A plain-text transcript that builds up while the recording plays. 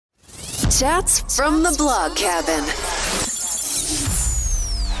Chats from the Blog Cabin.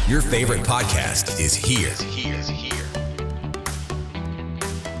 Your favorite podcast is here.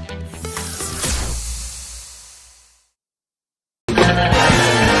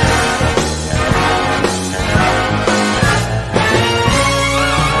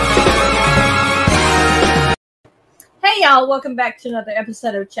 Hey y'all, welcome back to another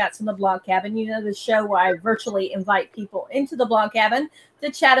episode of Chats from the Blog Cabin. You know, the show where I virtually invite people into the Blog Cabin to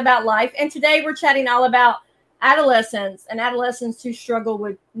chat about life. And today we're chatting all about adolescents and adolescents who struggle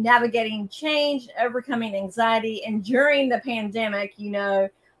with navigating change, overcoming anxiety. And during the pandemic, you know,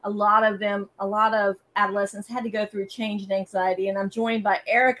 a lot of adolescents had to go through change and anxiety. And I'm joined by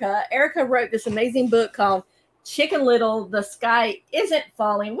Erica. Erica wrote this amazing book called Chicken Little, The Sky Isn't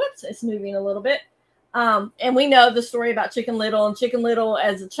Falling. Whoops, it's moving a little bit. And we know the story about Chicken Little, and Chicken Little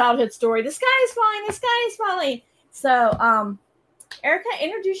as a childhood story. The sky is falling, the sky is falling. So, Erica,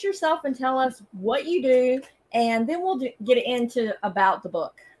 introduce yourself and tell us what you do, and then we'll get into about the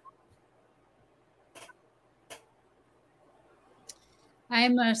book.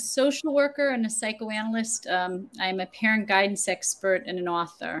 I'm a social worker and a psychoanalyst. I'm a parent guidance expert and an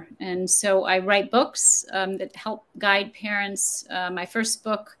author. And so I write books that help guide parents. My first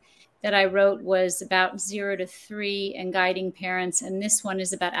book that I wrote was about 0 to 3 and guiding parents. And this one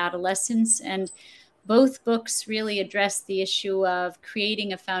is about adolescents. And both books really address the issue of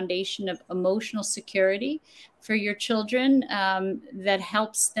creating a foundation of emotional security for your children that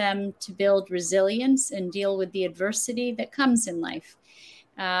helps them to build resilience and deal with the adversity that comes in life.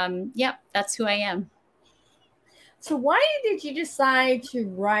 That's who I am. So why did you decide to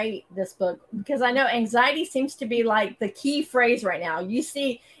write this book? Because I know anxiety seems to be like the key phrase right now. You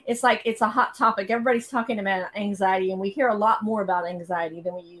see, it's like it's a hot topic. Everybody's talking about anxiety, and we hear a lot more about anxiety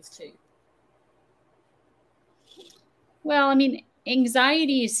than we used to. Well, I mean,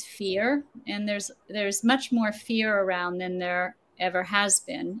 anxiety is fear, and there's much more fear around than there ever has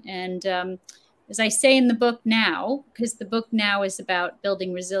been. And as I say in the book now, because the book now is about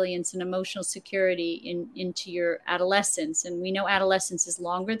building resilience and emotional security into your adolescence. And we know adolescence is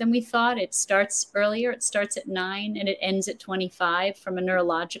longer than we thought. It starts earlier. It starts at 9 and it ends at 25 from a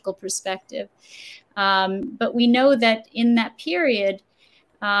neurological perspective. But we know that in that period,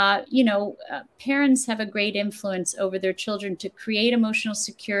 parents have a great influence over their children to create emotional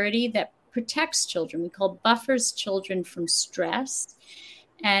security that protects children. We call buffers children from stress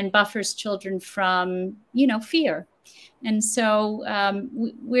and buffers children from, fear. And so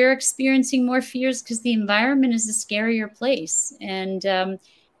we're experiencing more fears because the environment is a scarier place. And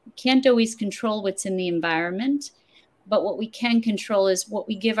we can't always control what's in the environment. But what we can control is what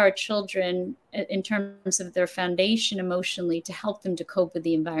we give our children in terms of their foundation emotionally to help them to cope with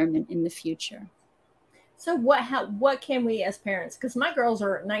the environment in the future. So what can we as parents, because my girls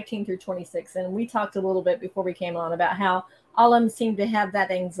are 19 through 26, and we talked a little bit before we came on about how all of them seem to have that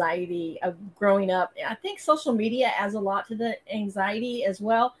anxiety of growing up. I think social media adds a lot to the anxiety as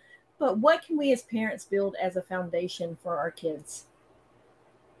well. But what can we as parents build as a foundation for our kids?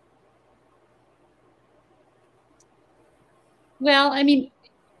 Well, I mean,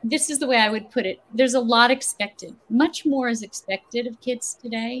 this is the way I would put it. There's a lot expected. Much more is expected of kids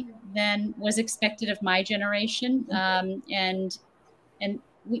today than was expected of my generation. And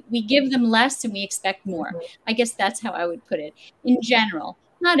we give them less and we expect more. I guess that's how I would put it. In general,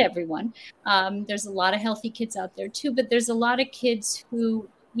 not everyone. There's a lot of healthy kids out there too, but there's a lot of kids who,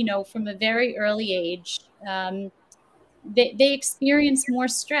 from a very early age, they experience more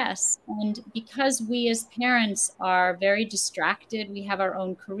stress. And because we as parents are very distracted, we have our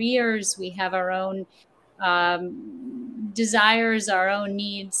own careers, we have our own desires, our own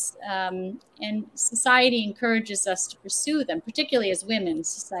needs, and society encourages us to pursue them, particularly as women.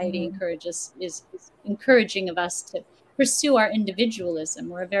 Society is encouraging of us to pursue our individualism.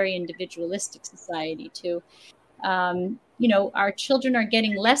 We're a very individualistic society too. Our children are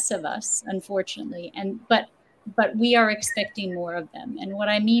getting less of us, unfortunately, but we are expecting more of them. And what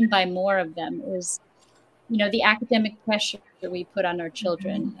I mean by more of them is, the academic pressure that we put on our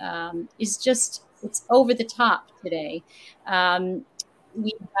children is just, it's over the top today.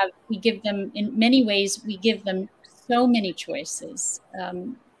 We give them, in many ways, we give them so many choices.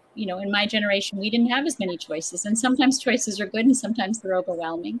 In my generation, we didn't have as many choices. And sometimes choices are good and sometimes they're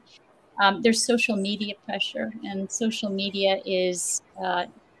overwhelming. There's social media pressure, and social media is,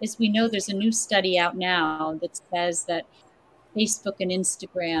 as we know, there's a new study out now that says that Facebook and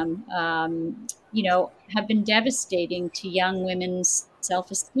Instagram, have been devastating to young women's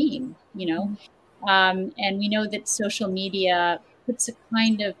self-esteem, and we know that social media puts a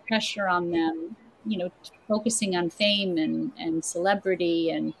kind of pressure on them, focusing on fame and celebrity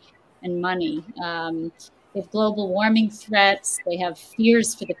and and money. They have global warming threats. They have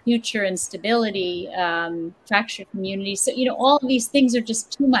fears for the future, instability, fractured communities. So, all of these things are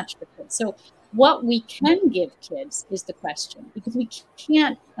just too much for kids. So what we can give kids is the question, because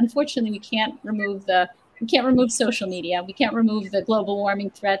unfortunately, we can't remove social media. We can't remove the global warming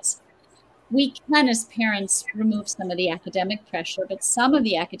threats. We can, as parents, remove some of the academic pressure, but some of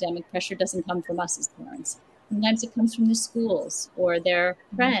the academic pressure doesn't come from us as parents. Sometimes it comes from the schools or their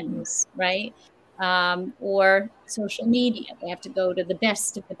friends, right? Or social media. They have to go to the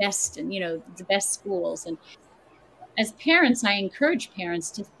best of the best and, the best schools. And as parents, I encourage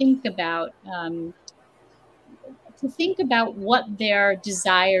parents to think about what their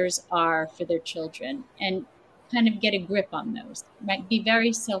desires are for their children and kind of get a grip on those, right? Be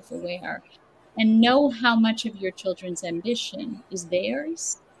very self-aware and know how much of your children's ambition is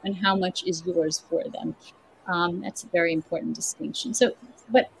theirs and how much is yours for them. That's a very important distinction.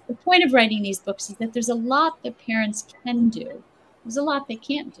 But the point of writing these books is that there's a lot that parents can do. There's a lot they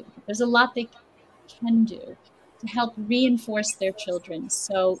can't do. There's a lot they can do to help reinforce their children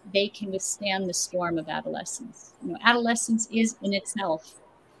so they can withstand the storm of adolescence. Adolescence is in itself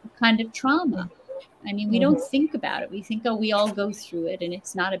a kind of trauma. I mean, we don't think about it. We think, we all go through it and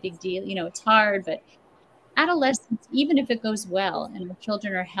it's not a big deal. It's hard, but adolescence, even if it goes well and the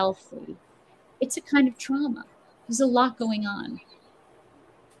children are healthy, it's a kind of trauma. There's a lot going on.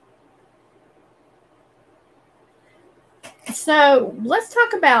 So let's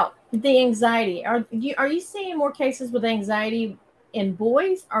talk about the anxiety. Are you seeing more cases with anxiety in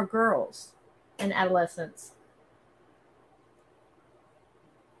boys or girls in adolescence?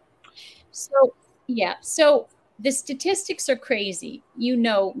 So the statistics are crazy.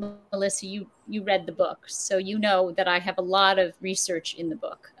 Melissa, you read the book, so you know that I have a lot of research in the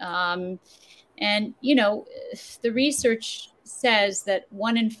book. And the research says that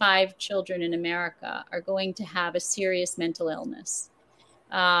 1 in 5 children in America are going to have a serious mental illness.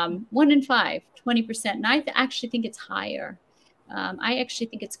 1 in 5, 20%. And I actually think it's higher. I actually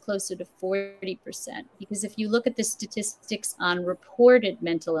think it's closer to 40%, because if you look at the statistics on reported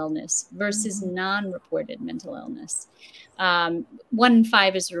mental illness versus non-reported mental illness, 1 in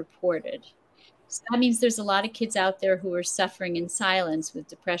 5 is reported. So that means there's a lot of kids out there who are suffering in silence with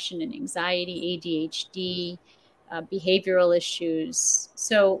depression and anxiety, ADHD, behavioral issues.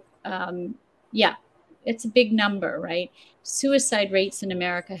 So, it's a big number, right? Suicide rates in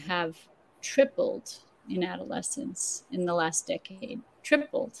America have tripled in adolescence in the last decade,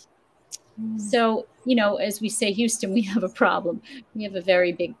 tripled. So, as we say, Houston, we have a problem. We have a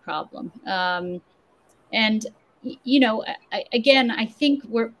very big problem. And I think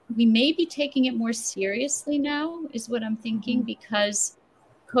we may be taking it more seriously now, is what I'm thinking, because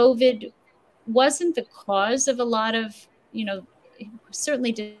COVID wasn't the cause of a lot of, it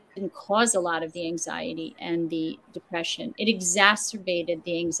certainly didn't cause a lot of the anxiety and the depression. It exacerbated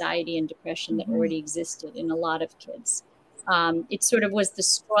the anxiety and depression that already existed in a lot of kids. It sort of was the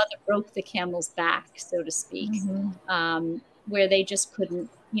straw that broke the camel's back, so to speak, where they just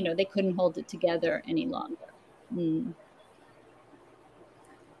couldn't, they couldn't hold it together any longer.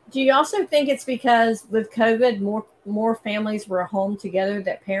 Do you also think it's because with COVID, more families were home together,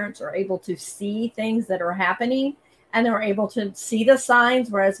 that parents are able to see things that are happening and they're able to see the signs,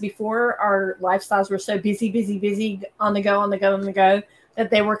 whereas before our lifestyles were so busy, on the go, that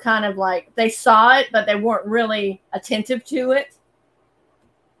they were kind of like, they saw it, but they weren't really attentive to it?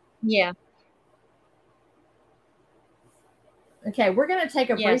 Yeah. Okay, we're going to take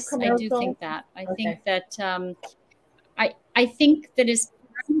a brief commercial. I do think that. I think that I think that as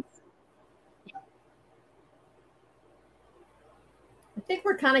parents, I think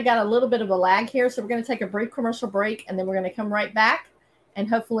we're kind of got a little bit of a lag here, so we're going to take a brief commercial break, and then we're going to come right back, and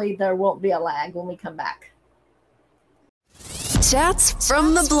hopefully there won't be a lag when we come back. Chats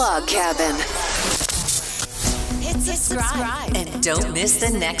from the Blog Cabin. Hit subscribe and don't miss the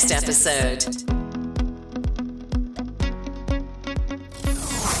next episode.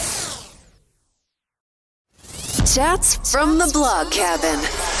 Chats from the Blog Cabin.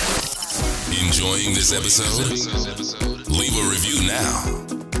 Enjoying this episode? Leave a review now.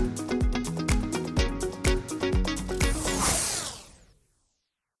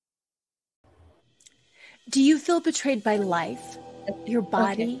 Do you feel betrayed by life, your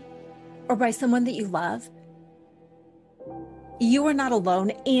body, or by someone that you love? You are not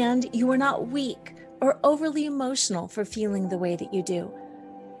alone, and you are not weak or overly emotional for feeling the way that you do.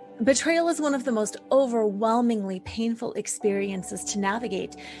 Betrayal is one of the most overwhelmingly painful experiences to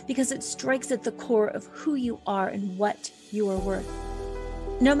navigate because it strikes at the core of who you are and what you are worth.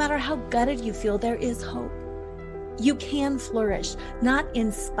 No matter how gutted you feel, there is hope. You can flourish, not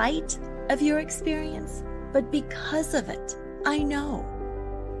in spite of your experience, but because of it. I know.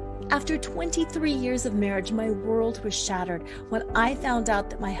 After 23 years of marriage, my world was shattered when I found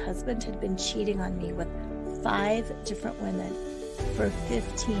out that my husband had been cheating on me with 5 different women for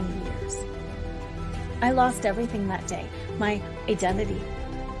 15 years. I lost everything that day, my identity,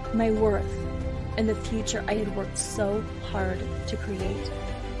 my worth, and the future I had worked so hard to create.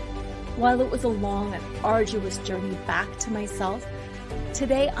 While it was a long and arduous journey back to myself,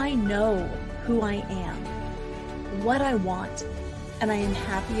 today I know who I am, what I want, and I am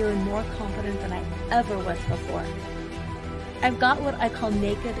happier and more confident than I ever was before. I've got what I call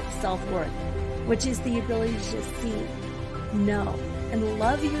naked self-worth, which is the ability to just see, know, and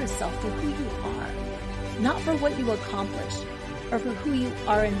love yourself for who you are, not for what you accomplish or for who you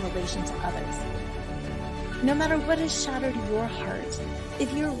are in relation to others. No matter what has shattered your heart,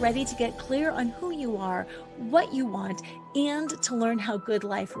 if you're ready to get clear on who you are, what you want, and to learn how good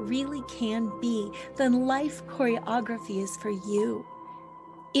life really can be, then life choreography is for you.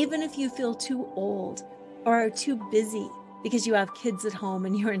 Even if you feel too old or are too busy because you have kids at home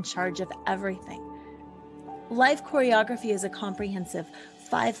and you're in charge of everything. Life choreography is a comprehensive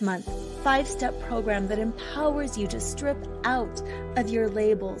 5-month, 5-step program that empowers you to strip out of your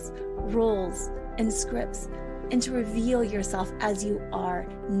labels, roles, and scripts, and to reveal yourself as you are,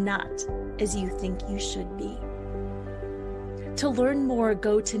 not as you think you should be. To learn more,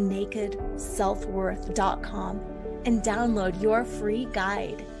 go to nakedselfworth.com and download your free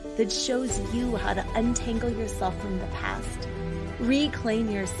guide that shows you how to untangle yourself from the past,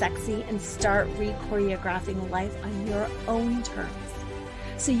 reclaim your sexy, and start re-choreographing life on your own terms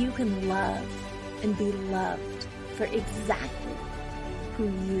so you can love and be loved for exactly who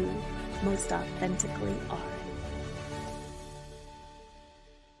you most authentically are.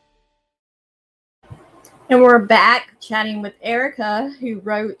 And we're back chatting with Erica, who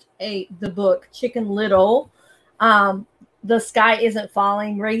wrote the book Chicken Little, The Sky Isn't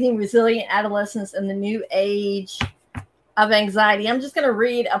Falling, Raising Resilient Adolescents in the New Age of Anxiety. I'm just going to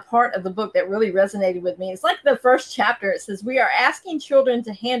read a part of the book that really resonated with me. It's like the first chapter. It says, we are asking children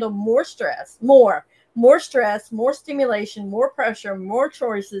to handle more stress, more stress, more stimulation, more pressure, more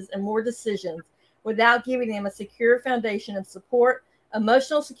choices, and more decisions without giving them a secure foundation of support,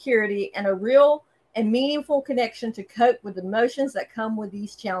 emotional security, and a real and meaningful connection to cope with emotions that come with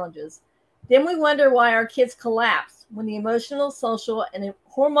these challenges. Then we wonder why our kids collapse when the emotional, social, and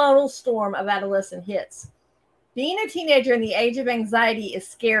hormonal storm of adolescence hits. Being a teenager in the age of anxiety is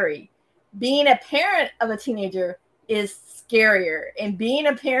scary. Being a parent of a teenager is scarier. And being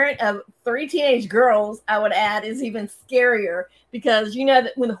a parent of 3 teenage girls, I would add, is even scarier, because you know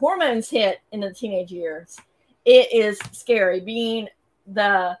that when the hormones hit in the teenage years, it is scary. Being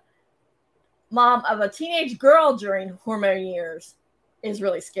the mom of a teenage girl during hormone years is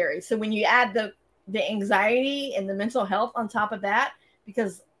really scary. So when you add the anxiety and the mental health on top of that,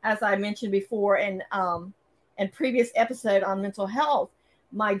 because as I mentioned before in previous episode on mental health,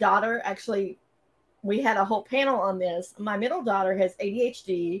 my daughter, actually, we had a whole panel on this. My middle daughter has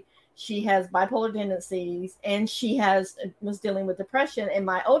ADHD. She has bipolar tendencies, and she was dealing with depression. And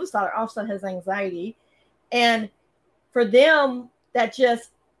my oldest daughter also has anxiety. And for them, that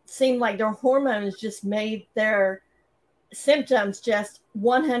just seemed like their hormones just made their symptoms just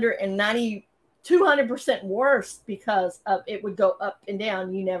 190, 200% worse, because of it would go up and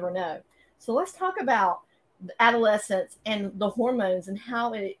down. You never know. So let's talk about adolescence and the hormones and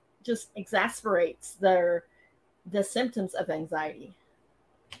how it just exasperates the symptoms of anxiety.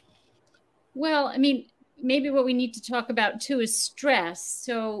 Well, I mean, maybe what we need to talk about too is stress.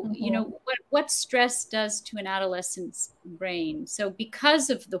 So, you know, what stress does to an adolescent's brain. So because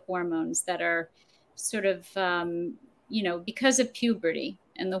of the hormones that are sort of, because of puberty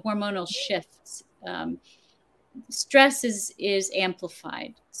and the hormonal shifts, stress is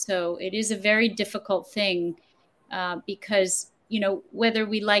amplified. So it is a very difficult thing because, whether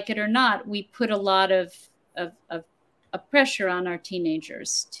we like it or not, we put a lot of pressure on our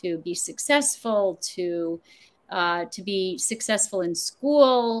teenagers to be successful, to be successful in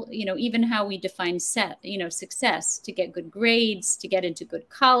school, even how we define success, to get good grades, to get into good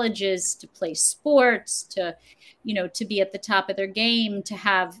colleges, to play sports, to be at the top of their game, to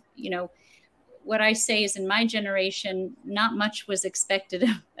have, what I say is, in my generation, not much was expected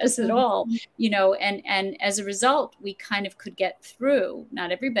of us at all, and as a result, we kind of could get through.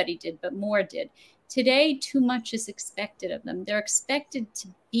 Not everybody did, but more did. Today, too much is expected of them. They're expected to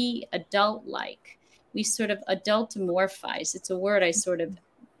be adult-like. We sort of adultomorphize. It's a word I sort of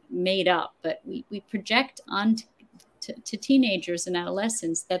made up, but we project on to teenagers and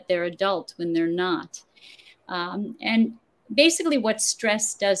adolescents that they're adult when they're not. And basically what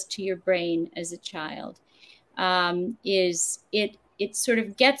stress does to your brain as a child is it sort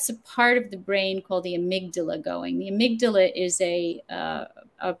of gets a part of the brain called the amygdala going. The amygdala is a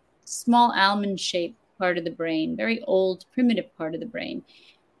small almond-shaped part of the brain, very old, primitive part of the brain.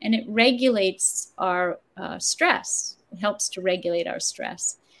 And it regulates our stress. It helps to regulate our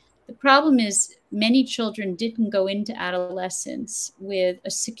stress. The problem is many children didn't go into adolescence with a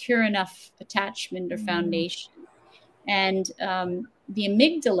secure enough attachment or foundation. And the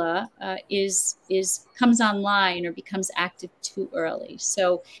amygdala comes online or becomes active too early.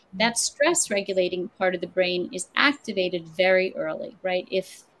 So that stress regulating part of the brain is activated very early, right?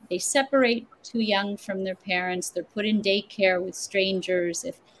 If they separate too young from their parents, they're put in daycare with strangers,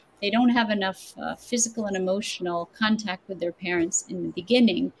 if they don't have enough physical and emotional contact with their parents in the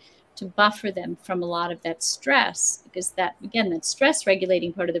beginning to buffer them from a lot of that stress, because that stress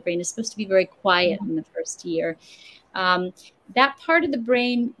regulating part of the brain is supposed to be very quiet in the first year. That part of the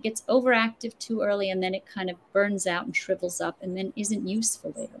brain gets overactive too early, and then it kind of burns out and shrivels up and then isn't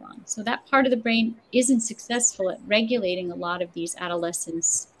useful later on. So that part of the brain isn't successful at regulating a lot of these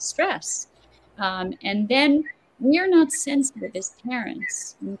adolescents' stress. And then we're not sensitive as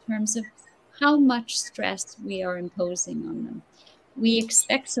parents in terms of how much stress we are imposing on them. We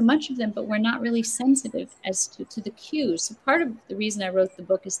expect so much of them, but we're not really sensitive as to the cues. So part of the reason I wrote the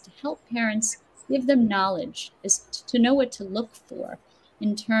book is to help parents give them knowledge, is to know what to look for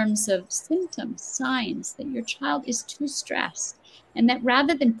in terms of symptoms, signs that your child is too stressed, and that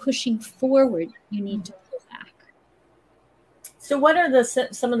rather than pushing forward, you need to pull back. So what are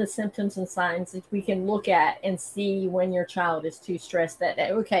some of the symptoms and signs that we can look at and see when your child is too stressed that,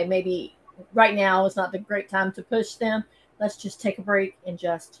 okay, maybe right now is not the great time to push them. Let's just take a break and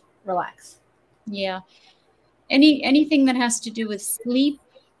just relax. Yeah. Anything that has to do with sleep,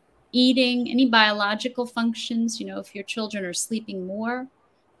 eating, any biological functions, if your children are sleeping more,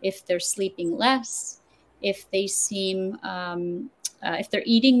 if they're sleeping less, if they seem, if they're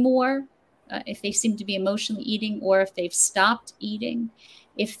eating more, if they seem to be emotionally eating, or if they've stopped eating,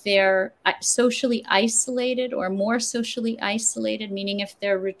 if they're socially isolated or more socially isolated, meaning if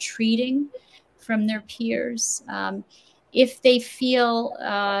they're retreating from their peers, if they feel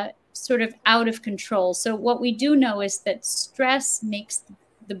sort of out of control. So what we do know is that stress makes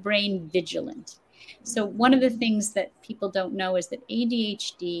the brain vigilant. So one of the things that people don't know is that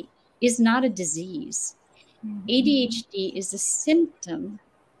ADHD is not a disease. ADHD is a symptom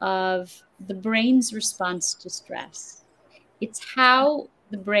of the brain's response to stress. It's how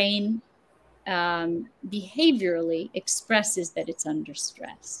the brain behaviorally expresses that it's under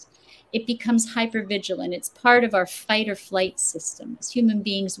stress. It becomes hypervigilant. It's part of our fight or flight system. As human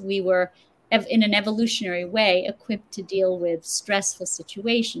beings, we were in an evolutionary way equipped to deal with stressful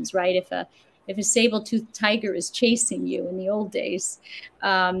situations, right? If a saber-toothed tiger is chasing you in the old days,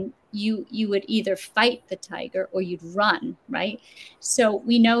 you would either fight the tiger or you'd run, right? So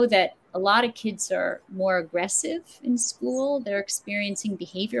we know that a lot of kids are more aggressive in school. They're experiencing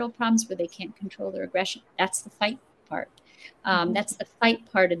behavioral problems where they can't control their aggression. That's the fight part. That's the fight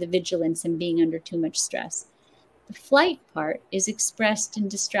part of the vigilance and being under too much stress. The flight part is expressed in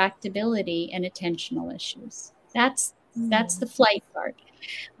distractibility and attentional issues. That's the flight part.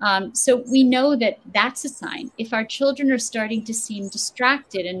 So we know that that's a sign. If our children are starting to seem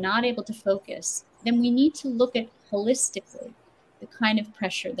distracted and not able to focus, then we need to look at holistically the kind of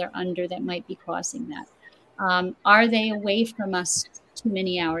pressure they're under that might be causing that. Are they away from us too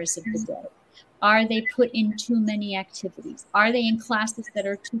many hours of the day? Are they put in too many activities? Are they in classes that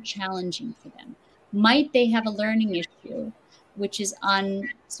are too challenging for them? Might they have a learning issue, which is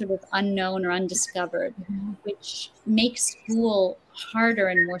sort of unknown or undiscovered, which makes school harder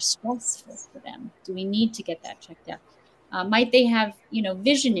and more stressful for them? Do we need to get that checked out? Might they have,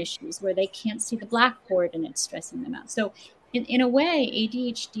 vision issues where they can't see the blackboard and it's stressing them out? So in a way,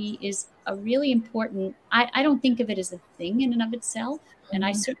 ADHD is a really important, I don't think of it as a thing in and of itself. And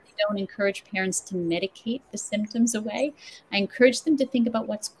I certainly don't encourage parents to medicate the symptoms away. I encourage them to think about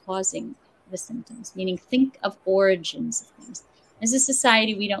what's causing the symptoms, meaning think of origins of things. As a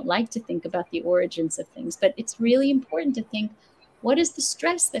society, we don't like to think about the origins of things, but it's really important to think, what is the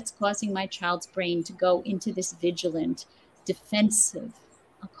stress that's causing my child's brain to go into this vigilant, defensive,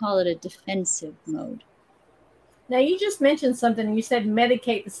 I'll call it a defensive mode? Now, you just mentioned something. You said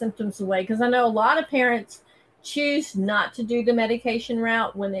medicate the symptoms away, because I know a lot of parents choose not to do the medication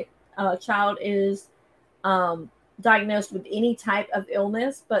route when a child is diagnosed with any type of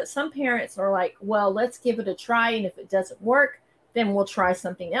illness. But some parents are like, well, let's give it a try. And if it doesn't work, then we'll try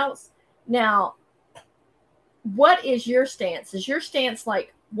something else. Now, what is your stance? Is your stance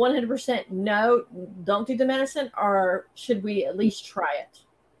like, 100% no, don't do the medicine, or should we at least try it?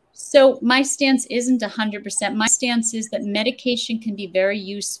 So my stance isn't 100%. My stance is that medication can be very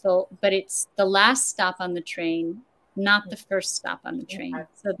useful, but it's the last stop on the train, not the first stop on the train. Okay.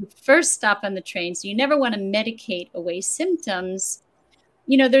 So the first stop on the train, so you never want to medicate away symptoms.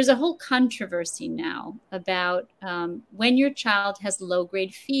 There's a whole controversy now about when your child has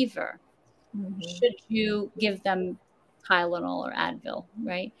low-grade fever, should you give them Tylenol or Advil,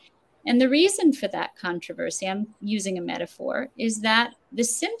 right? And the reason for that controversy, I'm using a metaphor, is that the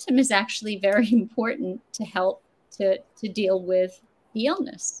symptom is actually very important to help to deal with the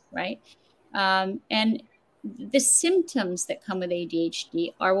illness, right? And the symptoms that come with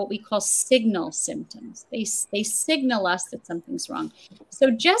ADHD are what we call signal symptoms. They signal us that something's wrong.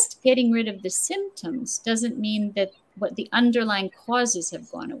 So just getting rid of the symptoms doesn't mean that what the underlying causes have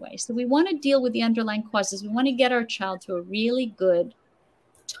gone away. So we want to deal with the underlying causes. We want to get our child to a really good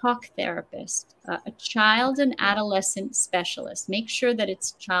talk therapist, a child and adolescent specialist. Make sure that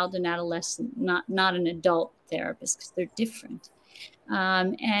it's child and adolescent, not an adult therapist, because they're different.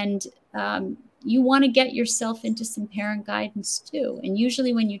 You want to get yourself into some parent guidance too. And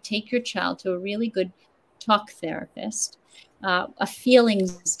usually when you take your child to a really good talk therapist, a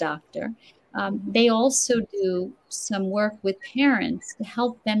feelings doctor, they also do some work with parents to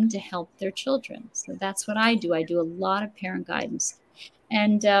help them to help their children. So that's what I do. I do a lot of parent guidance.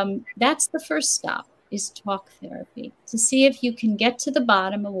 And that's the first stop, is talk therapy, to see if you can get to the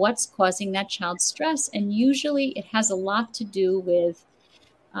bottom of what's causing that child's stress. And usually it has a lot to do with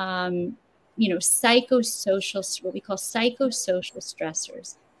psychosocial, what we call psychosocial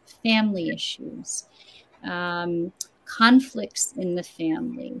stressors, family issues, conflicts in the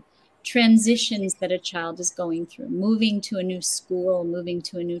family, transitions that a child is going through, moving to a new school, moving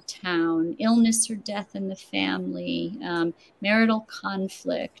to a new town, illness or death in the family, marital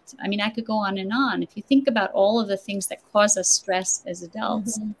conflict. I mean, I could go on and on. If you think about all of the things that cause us stress as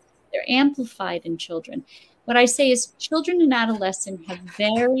adults, they're amplified in children. What I say is children and adolescents have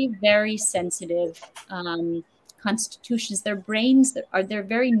very, very sensitive constitutions. Their brains, they're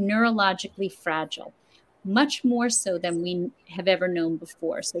very neurologically fragile, much more so than we have ever known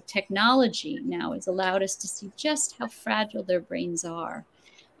before. So technology now has allowed us to see just how fragile their brains are.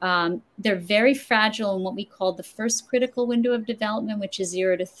 They're very fragile in what we call the first critical window of development, which is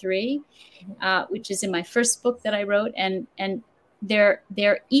 0 to 3, which is in my first book that I wrote. And they're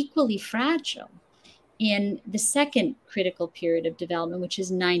equally fragile in the second critical period of development, which is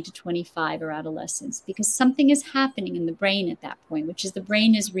 9 to 25, or adolescence, because something is happening in the brain at that point, which is the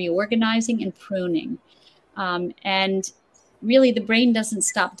brain is reorganizing and pruning. And really the brain doesn't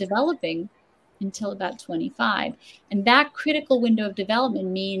stop developing until about 25. And that critical window of development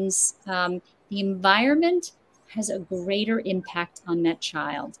means the environment has a greater impact on that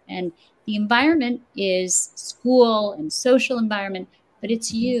child. And the environment is school and social environment, but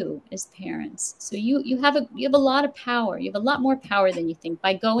it's you as parents. So you have a lot of power. You have a lot more power than you think.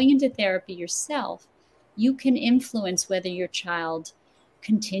 By going into therapy yourself, you can influence whether your child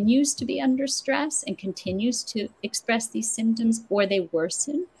continues to be under stress and continues to express these symptoms, or they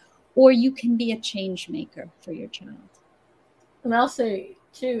worsen, or you can be a change maker for your child. And also,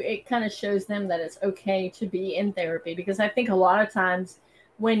 too, it kind of shows them that it's okay to be in therapy, because I think a lot of times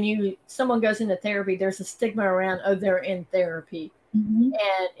when someone goes into therapy, there's a stigma around, oh, they're in therapy. And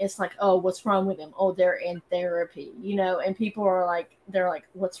it's like, oh, what's wrong with them? Oh, they're in therapy, and people are like, they're like,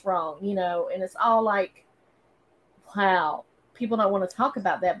 what's wrong? And it's all like, wow, people don't want to talk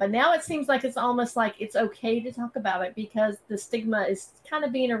about that. But now it seems like it's almost like it's okay to talk about it, because the stigma is kind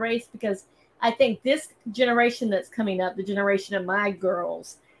of being erased, because I think this generation that's coming up, the generation of my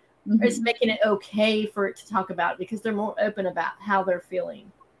girls, is making it okay for it to talk about, because they're more open about how they're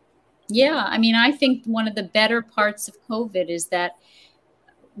feeling. Yeah, I mean, I think one of the better parts of COVID is that,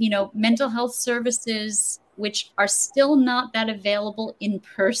 mental health services, which are still not that available in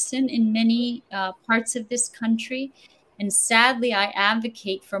person in many parts of this country. And sadly, I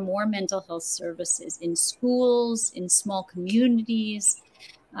advocate for more mental health services in schools, in small communities.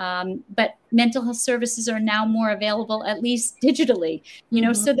 But mental health services are now more available, at least digitally,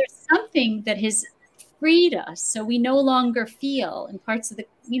 so there's something that has freed us. So we no longer feel in parts of the,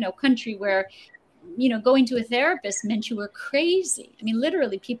 country where, going to a therapist meant you were crazy. I mean,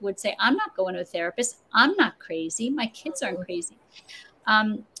 literally people would say, I'm not going to a therapist. I'm not crazy. My kids aren't crazy.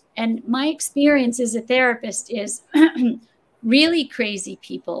 And my experience as a therapist is really crazy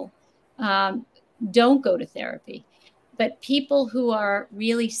people don't go to therapy, but people who are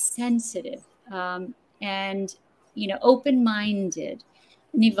really sensitive and, open-minded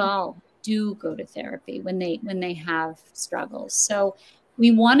and evolved do go to therapy when they have struggles. So we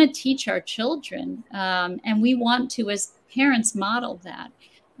want to teach our children, and we want to, as parents, model that,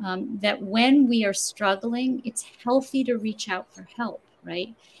 that when we are struggling, it's healthy to reach out for help,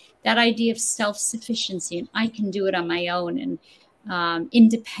 right? That idea of self-sufficiency and I can do it on my own, and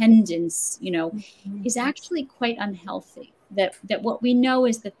independence, is actually quite unhealthy. That what we know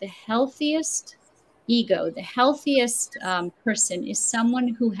is that the healthiest ego, the healthiest person is someone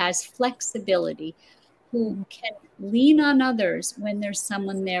who has flexibility, who can lean on others when there's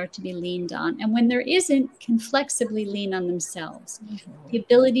someone there to be leaned on, and when there isn't, can flexibly lean on themselves. The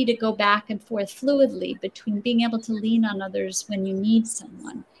ability to go back and forth fluidly between being able to lean on others when you need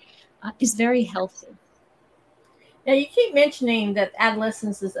someone is very healthy. Now, you keep mentioning that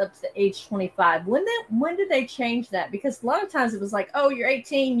adolescence is up to age 25. When did they change that? Because a lot of times it was like, oh, you're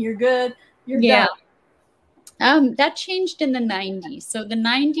 18, you're good, you're done. That changed in the 90s. So the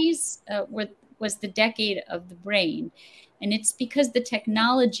 90s was the decade of the brain. And it's because the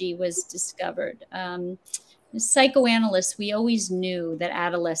technology was discovered. As psychoanalysts, we always knew that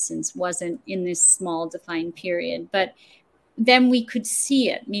adolescence wasn't in this small defined period. But then we could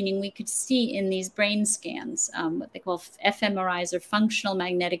see it, meaning we could see in these brain scans, what they call fMRIs, or functional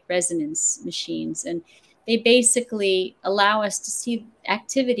magnetic resonance machines. And they basically allow us to see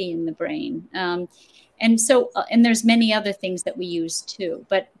activity in the brain. And there's many other things that we use too.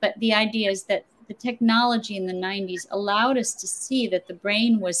 But the idea is that the technology in the 90s allowed us to see that the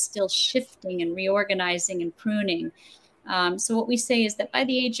brain was still shifting and reorganizing and pruning. So what we say is that by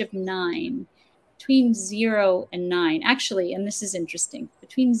the age of 9, between 0 and 9, actually, and this is interesting,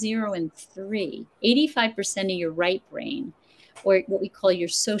 between 0 and 3, 85% of your right brain, or what we call your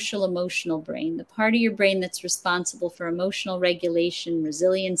social emotional brain, the part of your brain that's responsible for emotional regulation,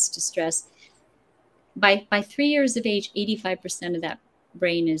 resilience to stress, by 3 years of age, 85% of that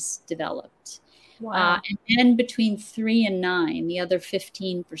brain is developed. Wow. And then between 3 and 9, the other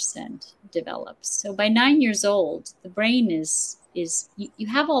 15% develops. So by 9 years old, the brain is you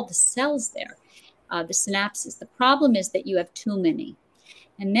have all the cells there, the synapses. The problem is that you have too many.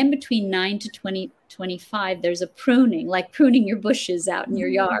 And then between 9 to 25, there's a pruning, like pruning your bushes out in your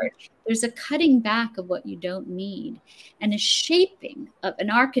yard. There's a cutting back of what you don't need, and a shaping of an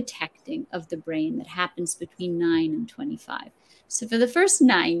architecting of the brain that happens between 9 and 25. So for the first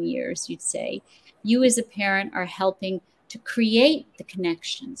 9 years, you'd say, you as a parent are helping to create the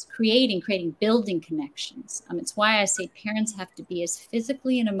connections, creating, building connections. It's why I say parents have to be as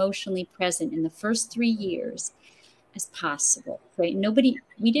physically and emotionally present in the first 3 years as possible, right?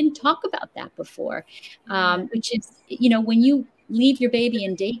 We didn't talk about that before, which is, when you leave your baby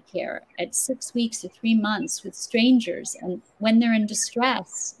in daycare at 6 weeks or 3 months with strangers, and when they're in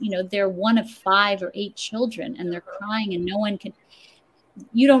distress, they're one of 5 or 8 children and they're crying and no one can,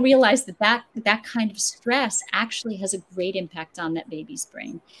 you don't realize that kind of stress actually has a great impact on that baby's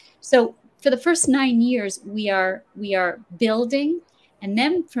brain. So for the first 9 years, we are building, and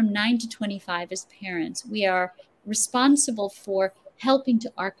then from 9 to 25 as parents, we are responsible for helping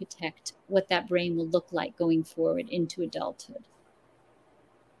to architect what that brain will look like going forward into adulthood.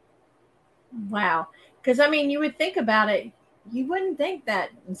 Wow. Because, you would think about it, you wouldn't think that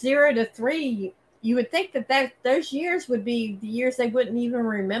 0 to 3, you would think that those years would be the years they wouldn't even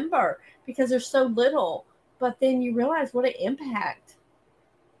remember because they're so little. But then you realize what an impact.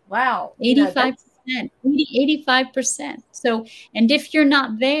 Wow. 85%. 85%. So, and if you're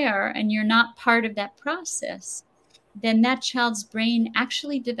not there and you're not part of that process, then that child's brain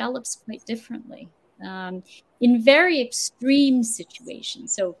actually develops quite differently. In very extreme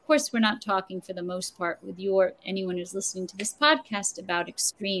situations. So of course, we're not talking for the most part with anyone who's listening to this podcast about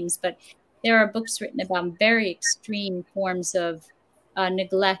extremes, but there are books written about very extreme forms of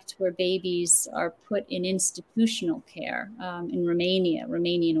neglect where babies are put in institutional care in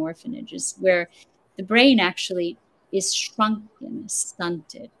Romanian orphanages, where the brain actually is shrunken,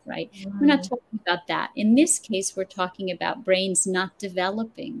 stunted, right? We're not talking about that. In this case, we're talking about brains not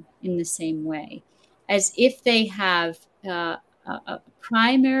developing in the same way, as if they have a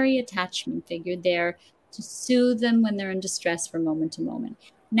primary attachment figure there to soothe them when they're in distress from moment to moment.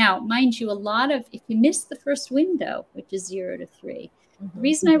 Now, mind you, if you miss the first window, which is 0 to 3, the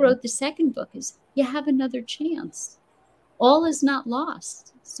reason I wrote the second book is you have another chance. All is not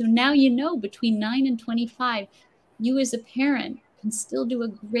lost. So now between 9 and 25, you as a parent can still do a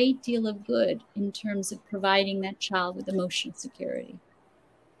great deal of good in terms of providing that child with emotional security.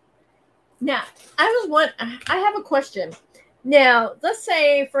 Now, I have a question. Now, let's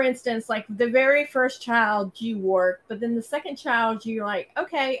say, for instance, like the very first child you work, but then the second child you're like,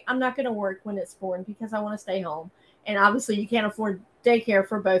 okay, I'm not going to work when it's born because I want to stay home. And obviously you can't afford daycare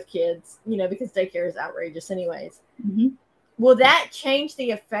for both kids, because daycare is outrageous anyways. will that change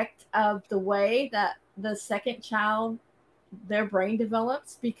the effect of the way that the second child, their brain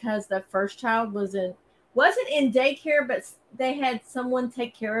develops, because the first child wasn't in daycare, but they had someone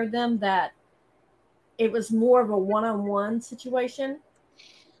take care of them, that it was more of a one-on-one situation?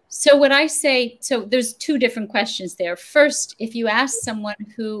 So what I say, so there's two different questions there. First, if you ask someone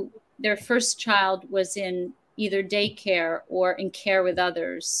who their first child was in either daycare or in care with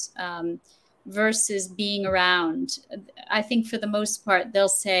others, versus being around, I think for the most part, they'll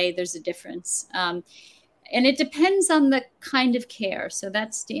say there's a difference. And it depends on the kind of care. So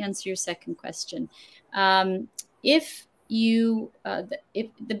that's to answer your second question. If the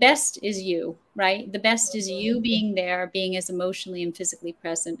best is you, right? The best is you being there, being as emotionally and physically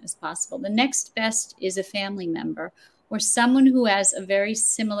present as possible. The next best is a family member or someone who has a very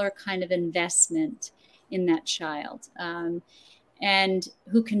similar kind of investment in that child, and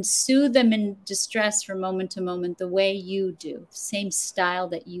who can soothe them in distress from moment to moment the way you do, same style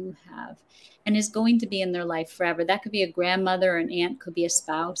that you have, and is going to be in their life forever. That could be a grandmother, an aunt, could be a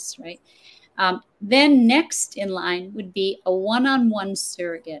spouse, right? Then next in line would be a one-on-one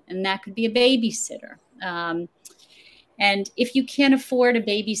surrogate, and that could be a babysitter. And if you can't afford a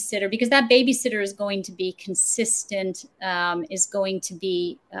babysitter, because that babysitter is going to be consistent, is going to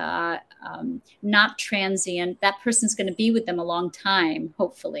be not transient, that person's going to be with them a long time,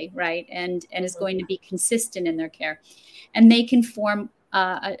 hopefully, right? And is going to be consistent in their care. And they can form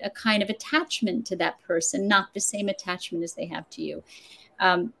a kind of attachment to that person, not the same attachment as they have to you.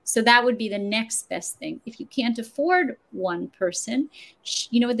 So that would be the next best thing. If you can't afford one person,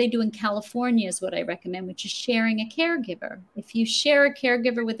 what they do in California is what I recommend, which is sharing a caregiver. If you share a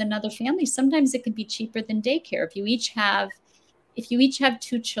caregiver with another family, sometimes it could be cheaper than daycare. If you each have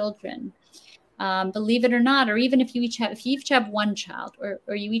two children, believe it or not, or even if you each have one child,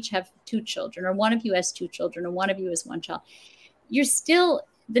 or you each have two children, or one of you has two children, or one of you has one child,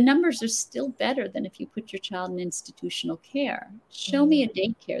 the numbers are still better than if you put your child in institutional care. Show me a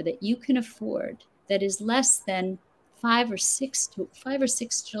daycare that you can afford that is less than five or six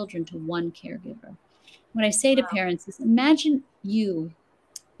children to one caregiver. What I say to parents is, imagine you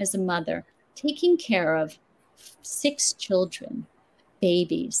as a mother taking care of 6 children,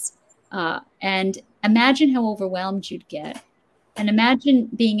 babies, and imagine how overwhelmed you'd get. And imagine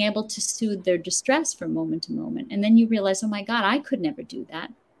being able to soothe their distress from moment to moment. And then you realize, oh my God, I could never do that.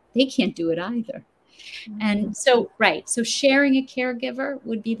 They can't do it either. And so sharing a caregiver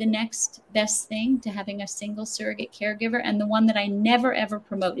would be the next best thing to having a single surrogate caregiver. And the one that I never, ever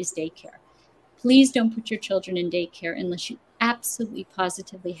promote is daycare. Please don't put your children in daycare unless you absolutely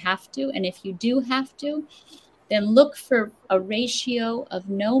positively have to. And if you do have to, then look for a ratio of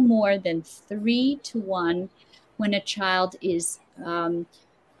no more than 3-to-1 when a child is 1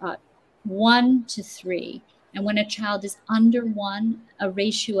 to 3. And when a child is under 1, a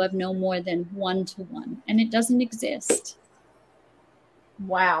ratio of no more than 1-to-1. And it doesn't exist.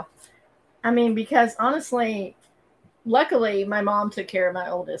 Wow. I mean, because honestly, luckily, my mom took care of my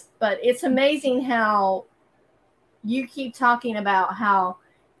oldest. But it's amazing how you keep talking about how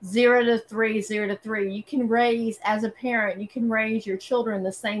 0 to 3, 0 to 3, you can raise, as a parent, you can raise your children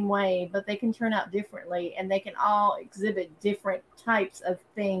the same way, but they can turn out differently, and they can all exhibit different types of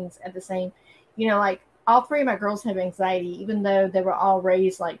things at the same, like all 3 of my girls have anxiety, even though they were all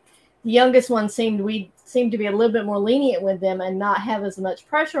raised, like the youngest one we seemed to be a little bit more lenient with them and not have as much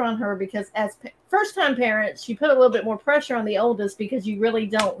pressure on her, because as first-time parents, you put a little bit more pressure on the oldest because you really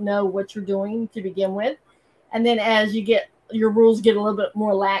don't know what you're doing to begin with. And then as your rules get a little bit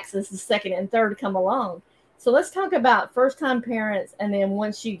more lax as the second and third come along. So let's talk about first-time parents, and then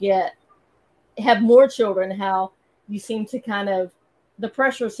once you have more children, how you seem to the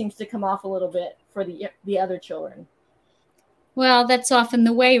pressure seems to come off a little bit for the other children. Well, that's often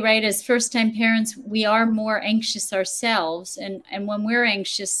the way, right? As first-time parents, we are more anxious ourselves. And when we're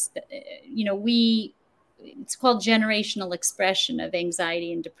anxious, it's called generational expression of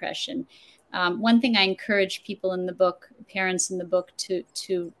anxiety and depression. One thing I encourage people in the book, parents in the book,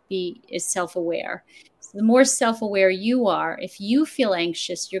 to be is self-aware. So the more self-aware you are, if you feel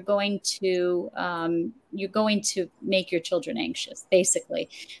anxious, you're going to make your children anxious, basically.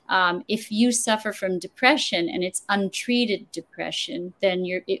 If you suffer from depression and it's untreated depression, then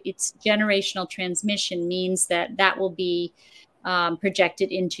it's generational transmission, means that will be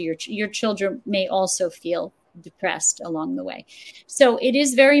projected into your children may also feel depressed along the way. So it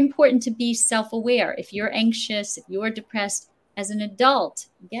is very important to be self-aware. If you're anxious, if you're depressed, as an adult,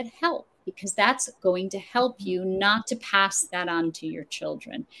 get help, because that's going to help you not to pass that on to your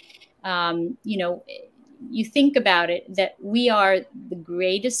children. You think about it, that we are the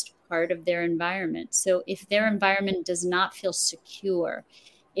greatest part of their environment. So if their environment does not feel secure,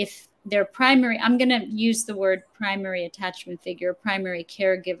 if their primary, I'm going to use the word primary attachment figure, primary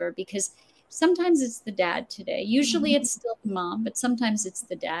caregiver, because sometimes it's the dad today. Usually it's still the mom, but sometimes it's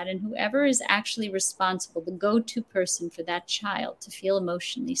the dad. And whoever is actually responsible, the go-to person for that child to feel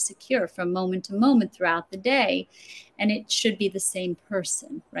emotionally secure from moment to moment throughout the day. And it should be the same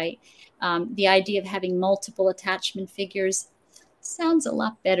person, right? The idea of having multiple attachment figures sounds a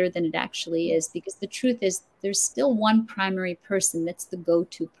lot better than it actually is, because the truth is there's still one primary person that's the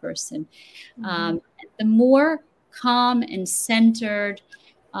go-to person. The more calm and centered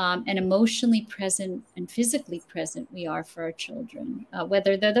and emotionally present and physically present we are for our children,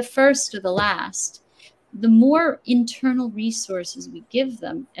 whether they're the first or the last, the more internal resources we give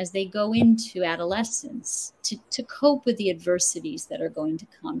them as they go into adolescence to cope with the adversities that are going to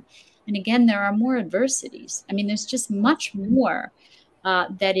come. And again, there are more adversities. I mean, there's just much more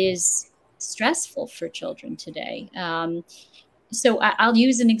that is stressful for children today. So I'll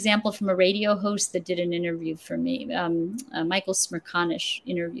use an example from a radio host that did an interview for me. Michael Smirkanish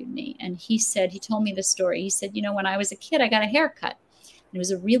interviewed me, and he told me the story. He said, when I was a kid, I got a haircut. It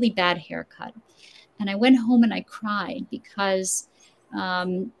was a really bad haircut. And I went home and I cried because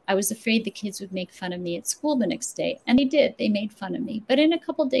I was afraid the kids would make fun of me at school the next day. And they did. They made fun of me. But in a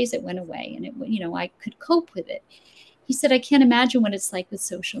couple of days, it went away, and I could cope with it. He said, I can't imagine what it's like with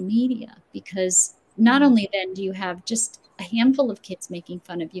social media, because not only then do you have just a handful of kids making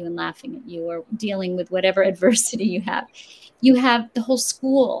fun of you and laughing at you or dealing with whatever adversity you have the whole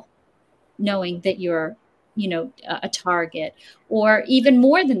school knowing that you're a target, or even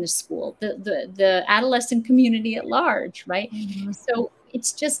more than the school, the adolescent community at large, right? So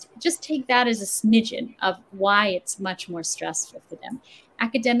it's just take that as a smidgen of why it's much more stressful for them.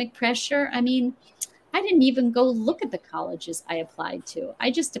 Academic pressure, I mean, I didn't even go look at the colleges I applied to.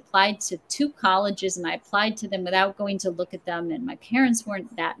 I just applied to 2 colleges, and I applied to them without going to look at them. And my parents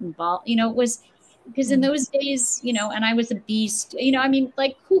weren't that involved. It was because in those days, and I was a beast, I mean,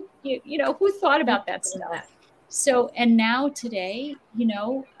 like who thought about that stuff? So, and now today,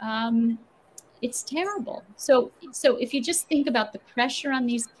 it's terrible. So if you just think about the pressure on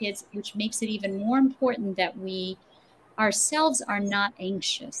these kids, which makes it even more important that we ourselves are not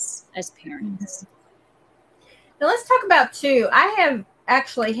anxious as parents. Now let's talk about too. I have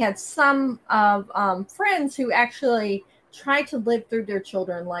actually had some of friends who actually try to live through their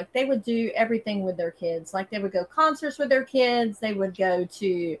children. Like they would do everything with their kids. Like they would go concerts with their kids. They would go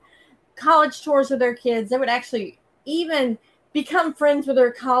to college tours with their kids. They would actually even become friends with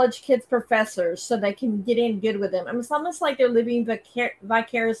their college kids' professors so they can get in good with them. I mean, it's almost like they're living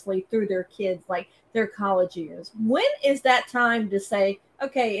vicariously through their kids, like their college years. When is that time to say,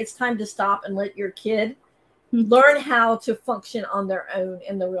 okay, it's time to stop and let your kid learn how to function on their own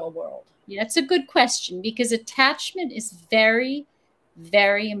in the real world? Yeah, it's a good question, because attachment is very,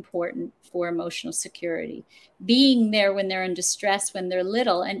 very important for emotional security. Being there when they're in distress, when they're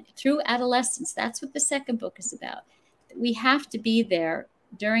little, and through adolescence. That's what the second book is about. We have to be there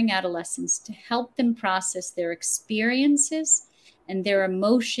during adolescence to help them process their experiences and their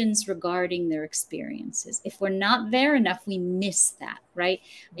emotions regarding their experiences. If we're not there enough, we miss that, right?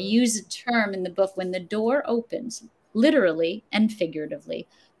 I use a term in the book, when the door opens, literally and figuratively,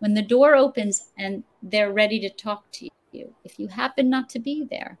 when the door opens and they're ready to talk to you, if you happen not to be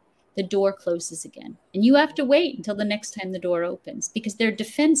there, the door closes again. And you have to wait until the next time the door opens, because their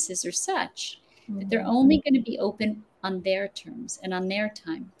defenses are such that they're only going to be open on their terms and on their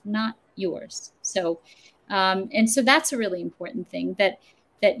time, not yours. So, and so that's a really important thing that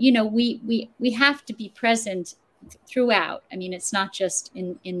we have to be present throughout. I mean, it's not just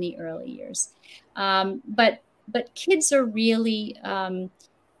in the early years, but kids are really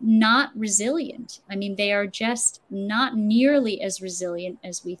not resilient. I mean, they are just not nearly as resilient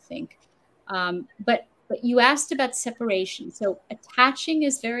as we think. But you asked about separation. So attaching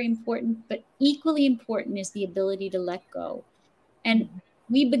is very important, but equally important is the ability to let go. And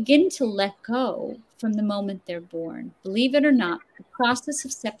we begin to let go from the moment they're born. Believe it or not, the process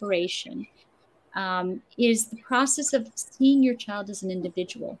of separation is the process of seeing your child as an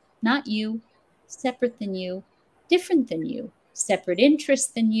individual, not you, separate than you, different than you, separate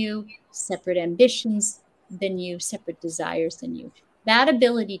interests than you, separate ambitions than you, separate desires than you. That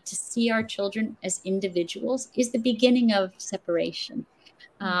ability to see our children as individuals is the beginning of separation.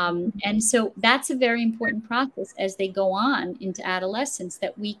 And so that's a very important process as they go on into adolescence,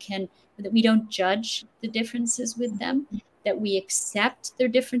 that we don't judge the differences with them, that we accept their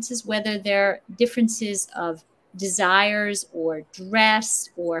differences, whether they're differences of desires or dress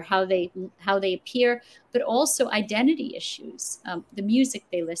or how they appear, but also identity issues, the music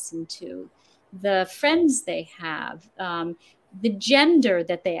they listen to, the friends they have, the gender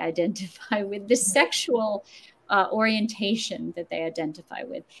that they identify with, the sexual orientation that they identify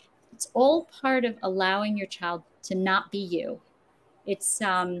with. It's all part of allowing your child to not be you. It's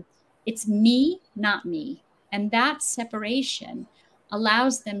me, not me. And that separation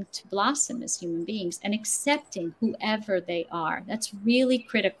allows them to blossom as human beings and accepting whoever they are. That's really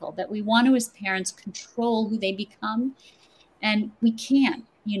critical, that we want to, as parents, control who they become. And we can't,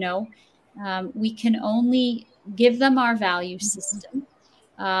 we can only give them our value system.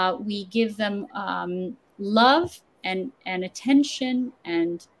 We give them love and attention,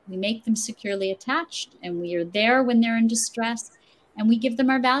 and we make them securely attached, and we are there when they're in distress, and we give them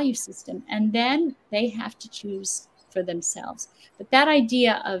our value system, and then they have to choose for themselves. But that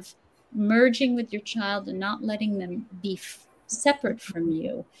idea of merging with your child and not letting them be separate from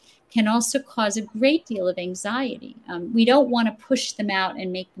you can also cause a great deal of anxiety. We don't want to push them out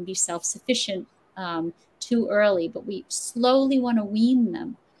and make them be self-sufficient too early, but we slowly want to wean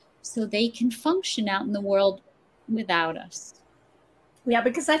them so they can function out in the world without us. Yeah,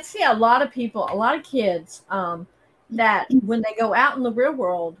 because I see a lot of people, a lot of kids that when they go out in the real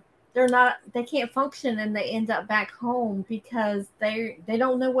world, they can't function, and they end up back home because they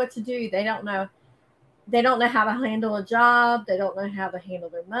don't know what to do. They don't know how to handle a job. They don't know how to handle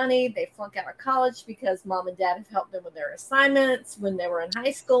their money. They flunk out of college because mom and dad have helped them with their assignments when they were in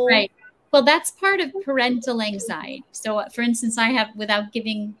high school. Right. Well, that's part of parental anxiety. So, for instance, I'm not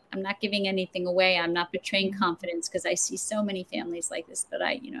giving anything away. I'm not betraying confidence, because I see so many families like this. But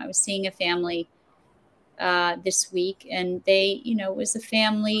I was seeing a family this week, and it was a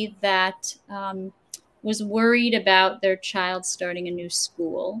family that was worried about their child starting a new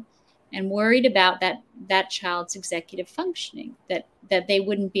school, and worried about that child's executive functioning, that they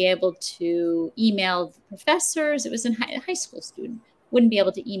wouldn't be able to email the professors. It was a high school student. Wouldn't be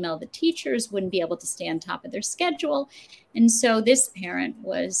able to email the teachers, wouldn't be able to stay on top of their schedule. And so this parent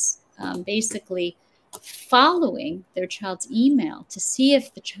was basically following their child's email to see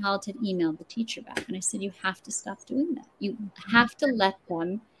if the child had emailed the teacher back. And I said, you have to stop doing that. You have to let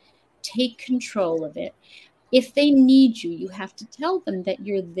them take control of it. If they need you, you have to tell them that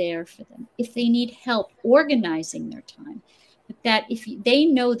you're there for them. If they need help organizing their time, but that if they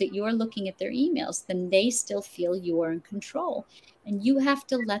know that you're looking at their emails, then they still feel you are in control. And you have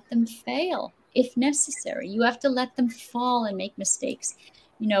to let them fail if necessary. You have to let them fall and make mistakes.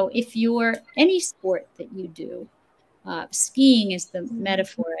 If you're any sport that you do, skiing is the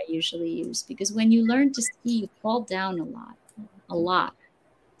metaphor I usually use, because when you learn to ski, you fall down a lot.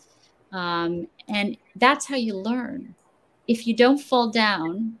 And that's how you learn. If you don't fall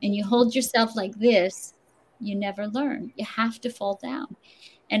down and you hold yourself like this, you never learn. You have to fall down.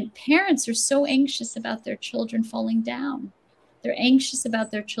 And parents are so anxious about their children falling down. They're anxious about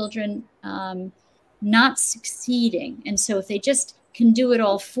their children not succeeding. And so if they just can do it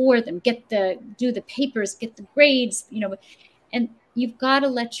all for them, do the papers, get the grades, and you've got to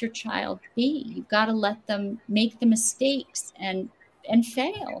let your child be. You've got to let them make the mistakes and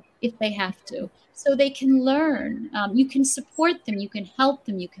fail if they have to, so they can learn. You can support them, you can help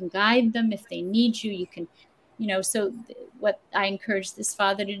them, you can guide them if they need you. You can, so what I encourage this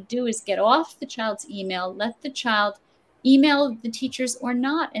father to do is get off the child's email, let the child email the teachers or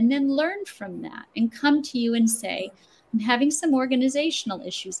not, and then learn from that and come to you and say, I'm having some organizational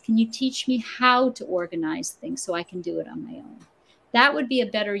issues. Can you teach me how to organize things so I can do it on my own? That would be a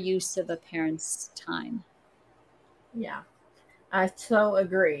better use of a parent's time. Yeah, I so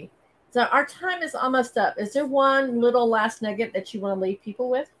agree. So our time is almost up. Is there one little last nugget that you want to leave people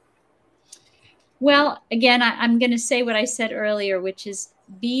with? Well, again, I'm going to say what I said earlier, which is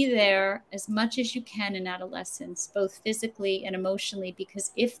be there as much as you can in adolescence, both physically and emotionally,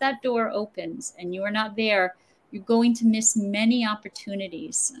 because if that door opens and you are not there, you're going to miss many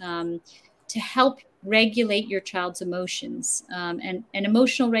opportunities to help regulate your child's emotions. And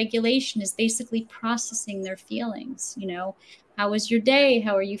emotional regulation is basically processing their feelings. How was your day?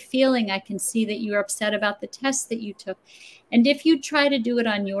 How are you feeling? I can see that you're upset about the test that you took. And if you try to do it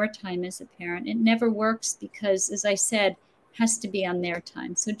on your time as a parent, it never works, because, as I said, it has to be on their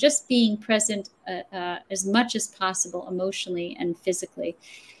time. So just being present as much as possible emotionally and physically,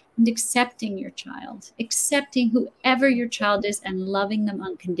 and accepting your child, accepting whoever your child is and loving them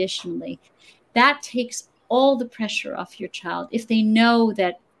unconditionally. That takes all the pressure off your child. If they know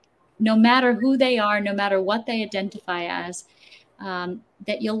that no matter who they are, no matter what they identify as,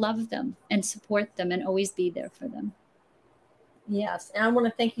 that you'll love them and support them and always be there for them. Yes. And I want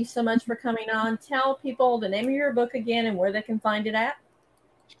to thank you so much for coming on. Tell people the name of your book again and where they can find it at.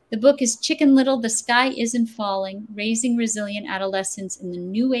 The book is Chicken Little, The Sky Isn't Falling, Raising Resilient Adolescents in the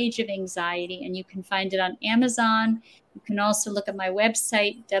New Age of Anxiety. And you can find it on Amazon. You can also look at my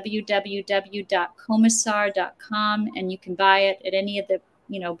website, www.komisar.com, and you can buy it at any of the,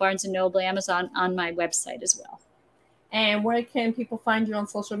 Barnes & Noble, Amazon, on my website as well. And where can people find you on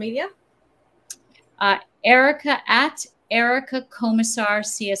social media? Erica Komisar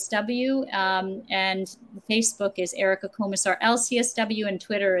CSW, and Facebook is Erica Komisar LCSW, and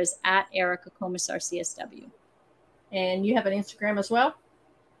Twitter is at Erica Komisar CSW. And you have an Instagram as well?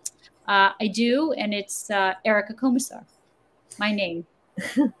 I do, and it's Erica Komisar, my name.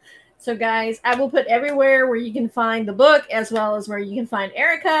 So guys, I will put everywhere where you can find the book as well as where you can find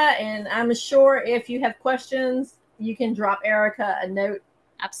Erica. And I'm sure if you have questions, you can drop Erica a note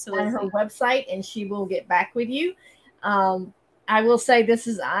Absolutely. on her website and she will get back with you. I will say this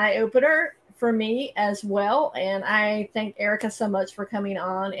is an eye-opener for me as well. And I thank Erica so much for coming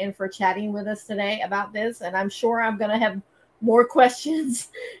on and for chatting with us today about this. And I'm sure I'm going to have more questions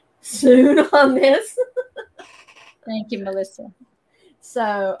soon on this. Thank you, Melissa.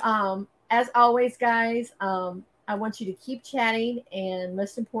 So, as always, guys, I want you to keep chatting and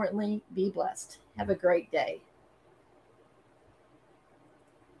most importantly, be blessed. Have a great day.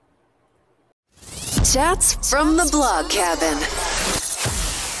 Chats from the Blog Cabin.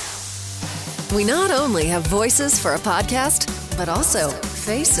 We not only have voices for a podcast, but also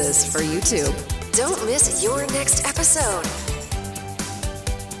faces for YouTube. Don't miss your next episode.